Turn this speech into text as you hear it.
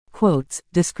Quotes,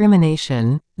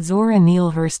 discrimination, Zora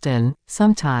Neale Hurston.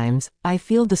 Sometimes, I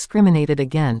feel discriminated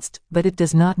against, but it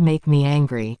does not make me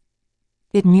angry.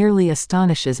 It merely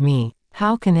astonishes me.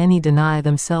 How can any deny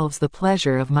themselves the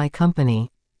pleasure of my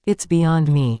company? It's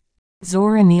beyond me.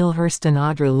 Zora Neale Hurston.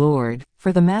 Audre Lorde.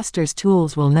 For the master's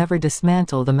tools will never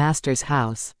dismantle the master's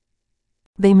house.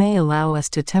 They may allow us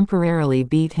to temporarily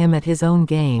beat him at his own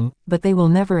game, but they will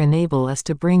never enable us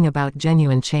to bring about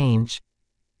genuine change.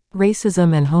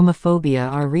 Racism and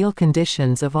homophobia are real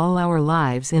conditions of all our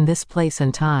lives in this place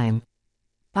and time.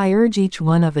 I urge each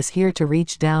one of us here to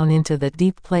reach down into that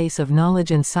deep place of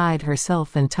knowledge inside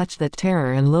herself and touch that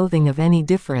terror and loathing of any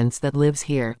difference that lives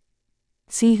here.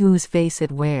 See whose face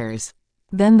it wears.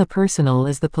 Then the personal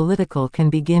as the political can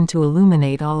begin to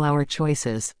illuminate all our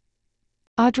choices.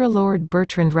 Audre Lorde.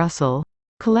 Bertrand Russell.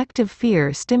 Collective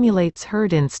fear stimulates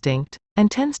herd instinct, and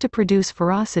tends to produce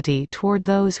ferocity toward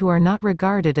those who are not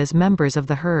regarded as members of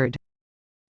the herd.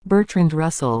 Bertrand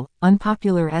Russell.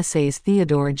 Unpopular essays.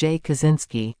 Theodore J.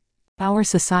 Kaczynski. Our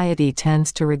society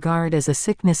tends to regard as a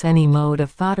sickness any mode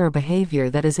of thought or behavior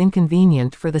that is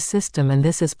inconvenient for the system, and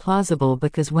this is plausible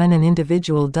because when an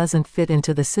individual doesn't fit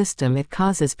into the system, it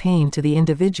causes pain to the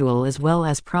individual as well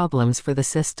as problems for the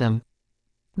system.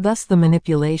 Thus the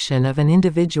manipulation of an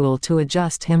individual to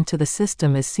adjust him to the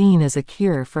system is seen as a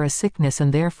cure for a sickness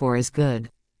and therefore is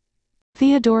good.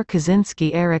 Theodore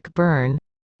Kaczynski. Eric Berne.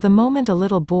 The moment a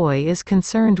little boy is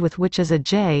concerned with which is a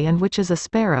jay and which is a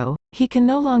sparrow, he can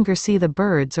no longer see the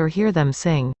birds or hear them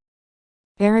sing.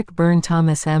 Eric Berne.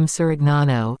 Thomas M.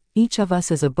 Surignano. Each of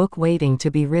us is a book waiting to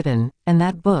be written, and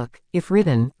that book, if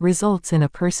written, results in a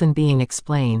person being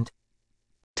explained.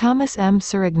 Thomas M.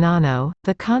 Surignano.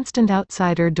 The Constant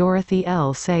Outsider. Dorothy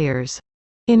L. Sayers.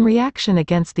 In reaction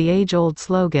against the age-old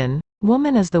slogan,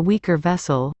 "Woman is the weaker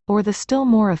vessel," or the still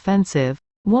more offensive,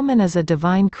 "Woman is a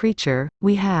divine creature,"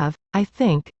 we have, I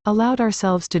think, allowed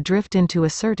ourselves to drift into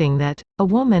asserting that, a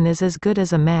woman is as good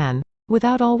as a man,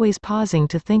 without always pausing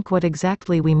to think what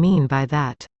exactly we mean by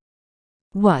that.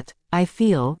 What, I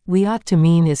feel, we ought to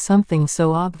mean is something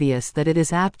so obvious that it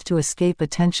is apt to escape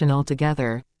attention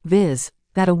altogether, viz.,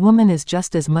 that a woman is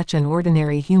just as much an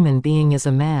ordinary human being as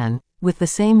a man, with the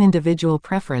same individual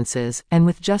preferences, and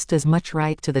with just as much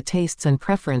right to the tastes and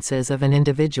preferences of an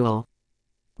individual.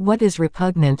 What is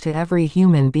repugnant to every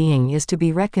human being is to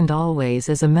be reckoned always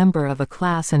as a member of a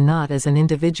class and not as an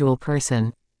individual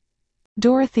person.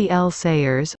 Dorothy L.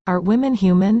 Sayers. Are Women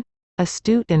Human?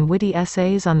 Astute and witty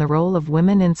essays on the role of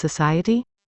women in society.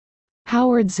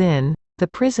 Howard Zinn. The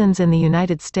prisons in the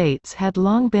United States had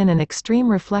long been an extreme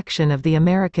reflection of the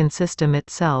American system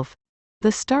itself.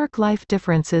 The stark life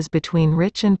differences between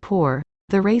rich and poor,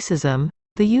 the racism,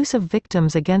 the use of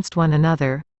victims against one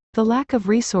another, the lack of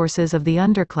resources of the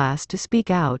underclass to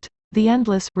speak out, the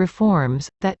endless reforms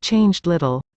that changed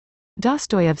little.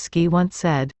 Dostoevsky once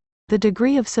said, "The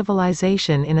degree of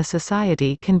civilization in a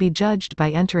society can be judged by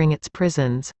entering its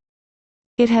prisons."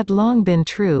 It had long been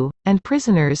true, and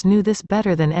prisoners knew this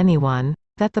better than anyone,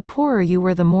 that the poorer you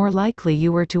were the more likely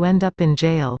you were to end up in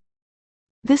jail.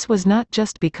 This was not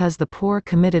just because the poor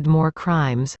committed more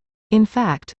crimes. In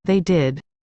fact, they did.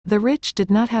 The rich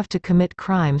did not have to commit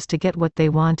crimes to get what they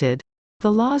wanted.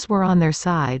 The laws were on their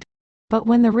side. But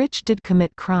when the rich did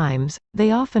commit crimes, they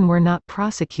often were not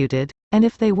prosecuted, and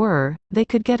if they were, they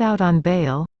could get out on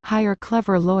bail, hire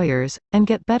clever lawyers, and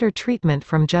get better treatment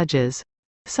from judges.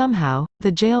 Somehow,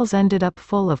 the jails ended up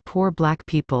full of poor black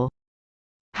people.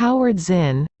 Howard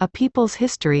Zinn. A People's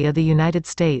History of the United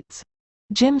States.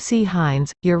 Jim C.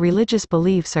 Hines. Your religious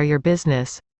beliefs are your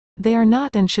business. They are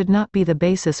not and should not be the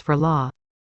basis for law.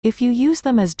 If you use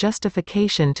them as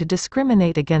justification to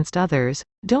discriminate against others,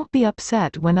 don't be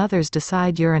upset when others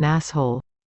decide you're an asshole.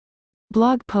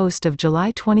 Blog post of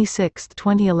July 26,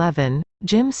 2011,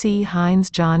 Jim C.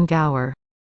 Hines. John Gower.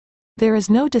 There is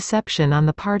no deception on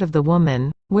the part of the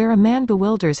woman, where a man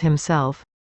bewilders himself.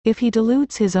 If he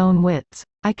deludes his own wits,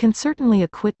 I can certainly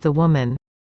acquit the woman.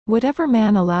 Whatever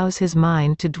man allows his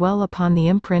mind to dwell upon the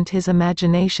imprint his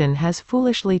imagination has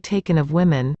foolishly taken of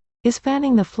women, is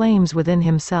fanning the flames within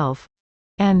himself.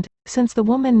 And, since the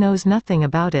woman knows nothing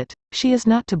about it, she is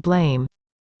not to blame.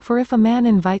 For if a man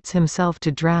invites himself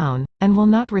to drown, and will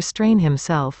not restrain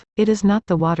himself, it is not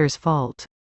the water's fault.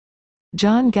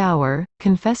 John Gower,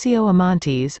 Confessio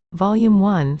Amantis, Volume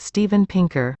 1. Steven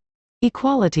Pinker.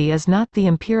 Equality is not the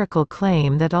empirical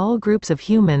claim that all groups of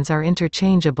humans are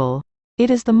interchangeable. It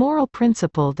is the moral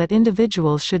principle that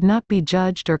individuals should not be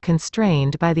judged or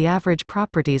constrained by the average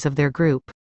properties of their group.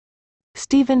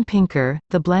 Steven Pinker,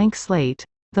 The Blank Slate,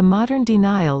 The Modern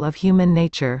Denial of Human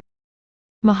Nature.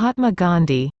 Mahatma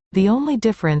Gandhi. the only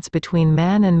difference between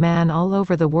man and man all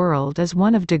over the world is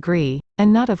one of degree,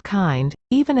 and not of kind,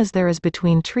 even as there is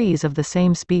between trees of the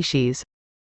same species.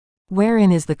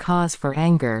 Wherein is the cause for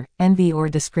anger, envy or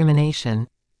discrimination?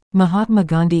 Mahatma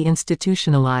Gandhi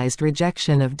institutionalized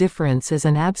rejection of difference as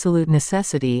an absolute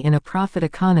necessity in a profit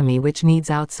economy which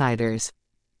needs outsiders.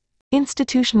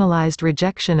 Institutionalized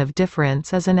rejection of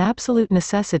difference is an absolute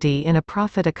necessity in a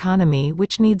profit economy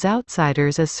which needs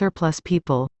outsiders as surplus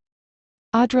people.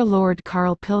 Audre Lorde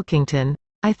Carl Pilkington,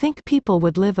 I think people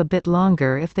would live a bit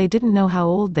longer if they didn't know how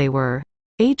old they were.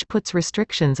 Age puts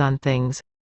restrictions on things.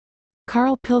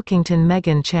 Carl Pilkington.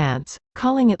 Megan Chance,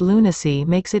 calling it lunacy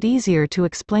makes it easier to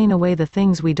explain away the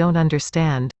things we don't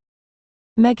understand.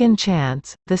 Megan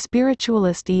Chance, the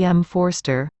spiritualist E. M.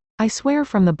 Forster, I swear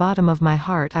from the bottom of my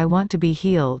heart I want to be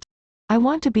healed. I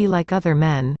want to be like other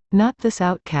men, not this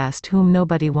outcast whom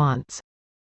nobody wants.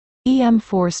 E. M.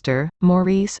 Forster,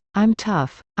 Maurice, I'm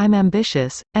tough, I'm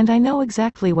ambitious, and I know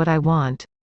exactly what I want.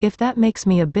 If that makes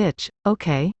me a bitch,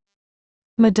 okay?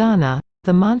 Madonna,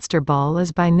 the monster ball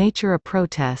is by nature a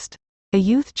protest. A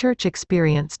youth church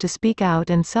experience to speak out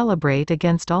and celebrate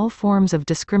against all forms of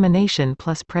discrimination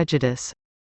plus prejudice.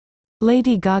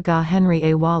 Lady Gaga. Henry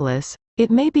A. Wallace,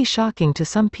 it may be shocking to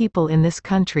some people in this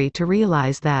country to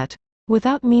realize that,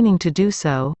 without meaning to do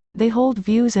so, they hold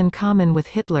views in common with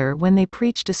Hitler when they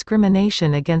preach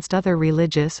discrimination against other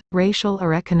religious, racial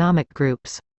or economic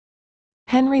groups.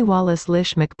 Henry Wallace.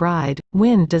 Lish McBride,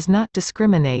 wind does not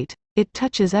discriminate, it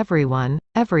touches everyone,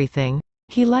 everything.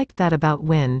 He liked that about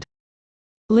wind.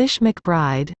 Lish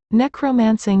McBride,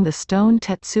 necromancing the stone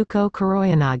Tetsuko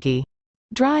Kuroyanagi.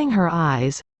 Drying her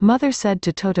eyes, Mother said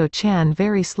to Toto-chan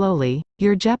very slowly,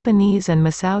 "You're Japanese and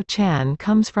Masao-chan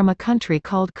comes from a country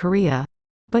called Korea.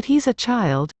 But he's a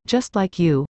child, just like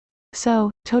you.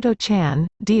 So, Toto-chan,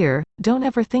 dear, don't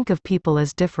ever think of people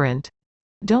as different.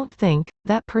 Don't think,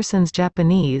 that person's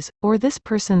Japanese, or this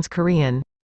person's Korean.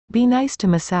 Be nice to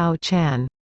Masao-chan.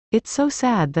 It's so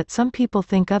sad that some people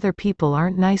think other people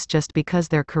aren't nice just because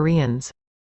they're Koreans."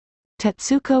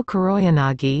 Tetsuko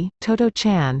Kuroyanagi,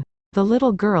 Toto-chan. The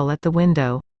little girl at the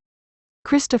window.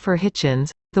 Christopher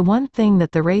Hitchens, the one thing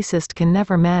that the racist can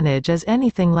never manage is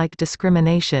anything like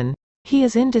discrimination. He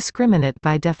is indiscriminate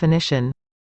by definition.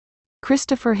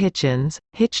 Christopher Hitchens,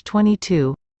 Hitch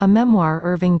 22, a memoir.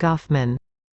 Irving Goffman.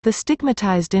 The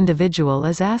stigmatized individual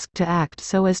is asked to act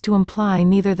so as to imply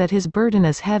neither that his burden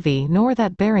is heavy nor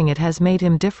that bearing it has made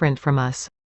him different from us.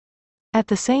 At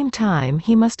the same time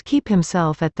he must keep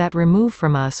himself at that remove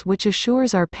from us which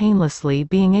assures our painlessly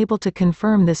being able to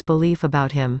confirm this belief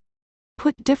about him.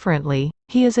 Put differently,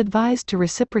 he is advised to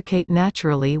reciprocate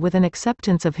naturally with an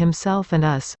acceptance of himself and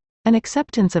us, an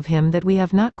acceptance of him that we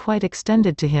have not quite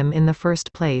extended to him in the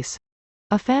first place.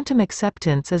 A phantom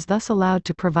acceptance is thus allowed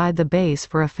to provide the base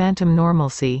for a phantom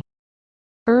normalcy.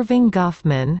 Irving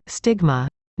Goffman, Stigma.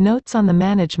 Notes on the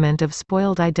management of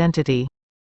spoiled identity.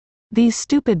 These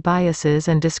stupid biases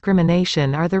and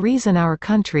discrimination are the reason our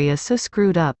country is so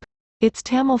screwed up. It's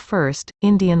Tamil first,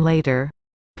 Indian later.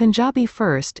 Punjabi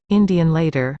first, Indian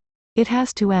later. It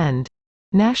has to end.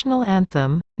 National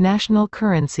anthem, national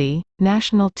currency,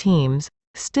 national teams.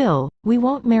 Still, we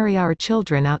won't marry our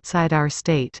children outside our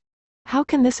state. How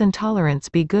can this intolerance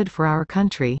be good for our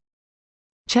country?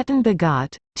 Chetan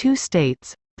Bhagat, Two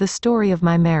States, The Story of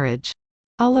My Marriage.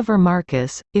 Oliver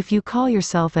Marcus, if you call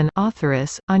yourself an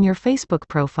authoress on your Facebook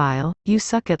profile, you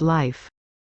suck at life.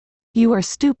 You are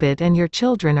stupid and your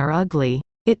children are ugly.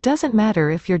 It doesn't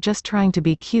matter if you're just trying to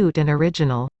be cute and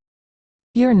original.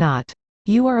 You're not.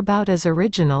 You are about as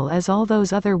original as all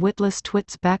those other witless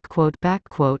twits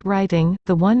writing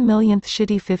the 1 millionth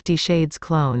shitty 50 Shades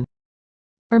clone.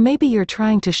 Or maybe you're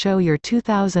trying to show your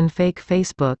 2,000 fake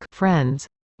Facebook friends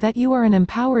that you are an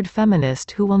empowered feminist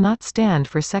who will not stand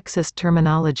for sexist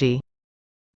terminology.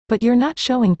 But you're not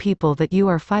showing people that you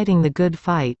are fighting the good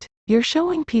fight. You're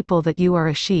showing people that you are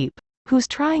a sheep, who's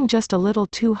trying just a little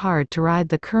too hard to ride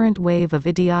the current wave of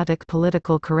idiotic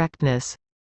political correctness.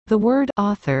 The word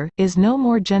author is no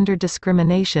more gender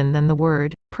discrimination than the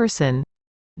word person.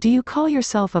 Do you call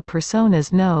yourself a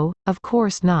personas? No, of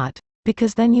course not,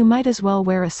 because then you might as well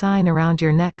wear a sign around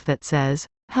your neck that says,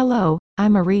 "Hello,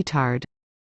 I'm a retard."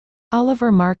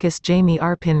 Oliver Marcus. Jamie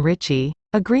Arpin Ritchie,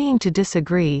 agreeing to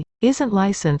disagree, isn't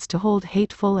licensed to hold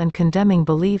hateful and condemning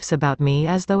beliefs about me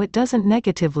as though it doesn't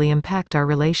negatively impact our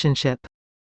relationship.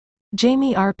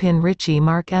 Jamie Arpin Ritchie.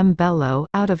 Mark M. Bello.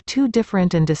 Out of two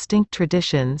different and distinct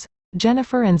traditions,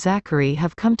 Jennifer and Zachary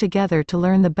have come together to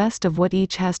learn the best of what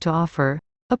each has to offer,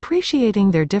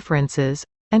 appreciating their differences,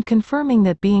 and confirming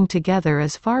that being together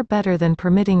is far better than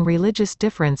permitting religious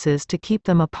differences to keep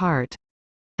them apart.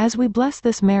 As we bless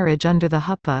this marriage under the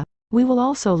huppah, we will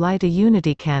also light a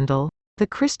unity candle, the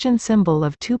Christian symbol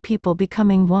of two people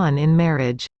becoming one in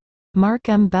marriage. Mark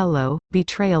M. Bello,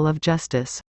 Betrayal of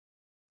Justice.